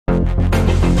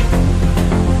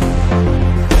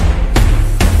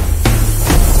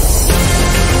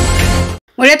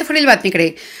वळूयात पुढील बातमीकडे।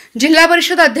 जिल्हा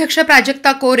परिषद अध्यक्ष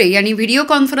प्राजक्ता कोरे यांनी व्हिडिओ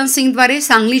कॉन्फरन्सिंगद्वारे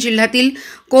सांगली जिल्ह्यातील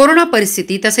कोरोना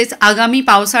परिस्थिती तसेच आगामी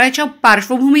पावसाळ्याच्या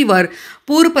पार्श्वभूमीवर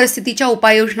पूर परिस्थितीच्या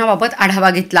उपाययोजनांबाबत आढावा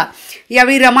घेतला।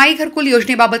 यावेळी रमाई घरकुल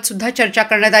योजनेबाबत सुद्धा चर्चा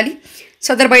करण्यात आली।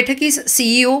 सदर बैठकीस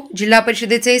सीईओ, जिल्हा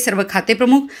परिषदेचे सर्व खाते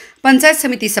प्रमुख, पंचायत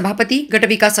समिती सभापती,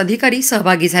 गटविकास अधिकारी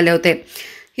सहभागी झाले होते।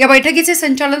 या बैठकीचे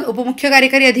संचालन उपमुख्य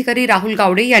कार्यकारी अधिकारी राहुल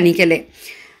गावडे यांनी केले।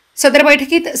 सदर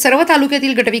बैठकीत सर्व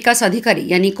तालुक्यातील गटविकास अधिकारी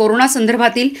यांनी कोरोना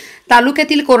संदर्भातील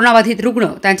तालुक्यातील कोरोनाबाधित रुग्ण,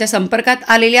 त्यांच्या संपर्कात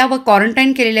आलेल्या व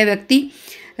क्वारंटाईन केलेल्या व्यक्ती,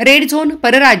 रेड झोन,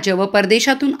 परराज्य व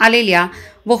परदेशातून आलेल्या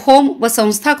व होम व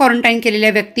संस्था क्वारंटाईन केलेल्या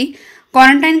व्यक्ती,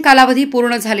 क्वारंटाईन कालावधी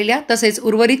पूर्ण झालेल्या तसेच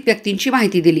उर्वरित व्यक्तींची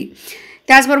माहिती दिली।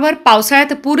 त्याचबरोबर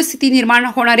पावसाळ्यात पूरस्थिती निर्माण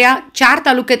होणाऱ्या 4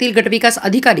 तालुक्यातील गटविकास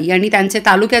अधिकारी यांनी त्यांचे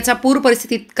तालुक्याचा पूर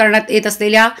परिस्थितीत करण्यात येत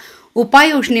असलेल्या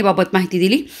उपाययोजनेबाबत माहिती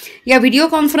दिली। या व्हिडिओ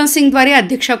कॉन्फरन्सिंगद्वारे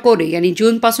अध्यक्षा कोरे यांनी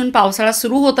जूनपासून पावसाळा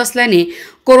सुरू होत असल्याने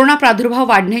कोरोना प्रादुर्भाव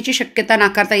वाढण्याची शक्यता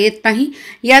नाकारता येत नाही,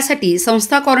 यासाठी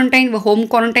संस्था क्वारंटाईन व होम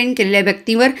क्वारंटाईन केलेल्या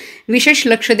व्यक्तींवर विशेष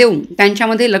लक्ष देऊन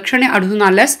त्यांच्यामध्ये लक्षणे आढळून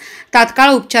आल्यास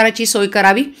तात्काळ उपचाराची सोय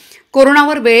करावी।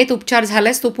 कोरोनावर वेळेत उपचार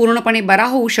झाल्यास तो पूर्णपणे बरा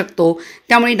होऊ शकतो,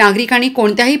 त्यामुळे नागरिकांनी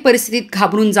कोणत्याही परिस्थितीत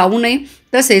घाबरून जाऊ नये।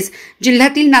 तसेच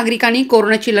जिल्ह्यातील नागरिकांनी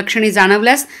कोरोनाची लक्षणे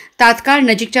जाणवल्यास तात्काळ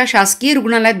नजीकच्या शासकीय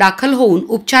रुग्णालयात दाखल होऊन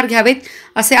उपचार घ्यावेत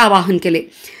असे आवाहन केले।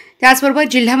 त्याचबरोबर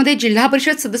जिल्ह्यामध्ये जिल्हा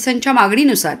परिषद सदस्यांच्या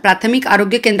मागणीनुसार प्राथमिक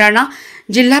आरोग्य केंद्रांना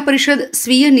जिल्हा परिषद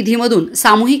स्वीय निधीमधून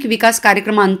सामूहिक विकास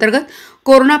कार्यक्रमांतर्गत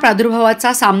कोरोना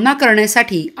प्रादुर्भावाचा सामना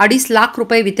करण्यासाठी 2.5 लाख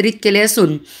रुपये वितरित केले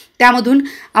असून त्यामधून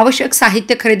आवश्यक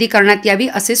साहित्य खरेदी करण्यात यावी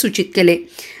असे सूचित केले।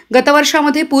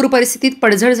 गतवर्षामध्ये पूर परिस्थितीत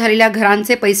पडझड झालेल्या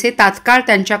घरांचे पैसे तात्काळ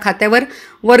त्यांच्या खात्यावर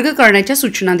वर्ग करण्याच्या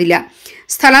सूचना दिल्या।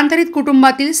 स्थलांतरित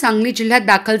कुटुंबातील सांगली जिल्ह्यात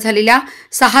दाखल झालेल्या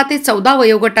 6 ते 14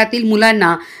 वयोगटातील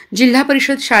मुलांना जिल्हा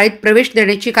परिषद शाळेत प्रवेश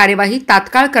देण्याची कार्यवाही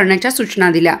तात्काळ करण्याच्या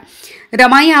सूचना दिल्या।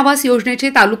 रमाई आवास योजनेचे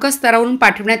तालुका स्तरावरून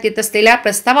पाठवण्यात येत असलेल्या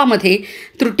प्रस्तावामध्ये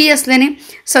त्रुटी असल्याने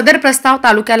सदर प्रस्ताव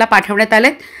तालुक्याला पाठवण्यात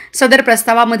आलेत। सदर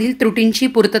प्रस्तावामधील त्रुटींची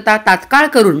पूर्तता तात्काळ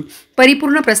करून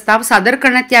परिपूर्ण प्रस्ताव सादर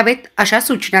करण्यात यावेत अशा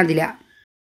सूचना दिल्या।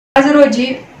 आज रोजी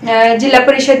जिल्हा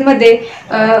परिषदमध्ये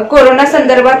कोरोना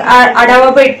संदर्भात आढावा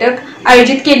बैठक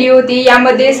आयोजित केली होती।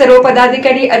 यामध्ये सर्व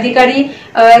पदाधिकारी, अधिकारी,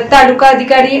 तालुका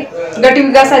अधिकारी, गट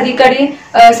विकास अधिकारी,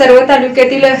 सर्व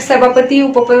तालुक्यातील सभापती,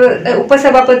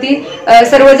 उपसभापती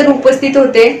सर्वजण उपस्थित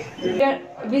होते।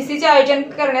 व्हीसीचे आयोजन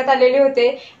करण्यात आलेले होते।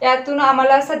 यातून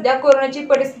आम्हाला सध्या कोरोनाची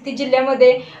परिस्थिती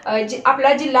जिल्ह्यामध्ये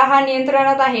आपला जिल्हा हा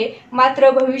नियंत्रणात आहे, मात्र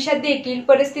भविष्यात देखील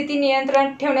परिस्थिती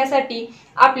नियंत्रणात ठेवण्यासाठी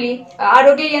आपली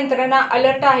आरोग्य यंत्रणा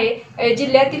अलर्ट आहे।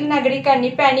 जिल्ह्यातील नागरिकांनी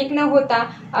पॅनिक न होता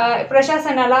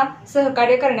प्रशासनाला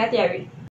सहकार्य करण्यात यावे।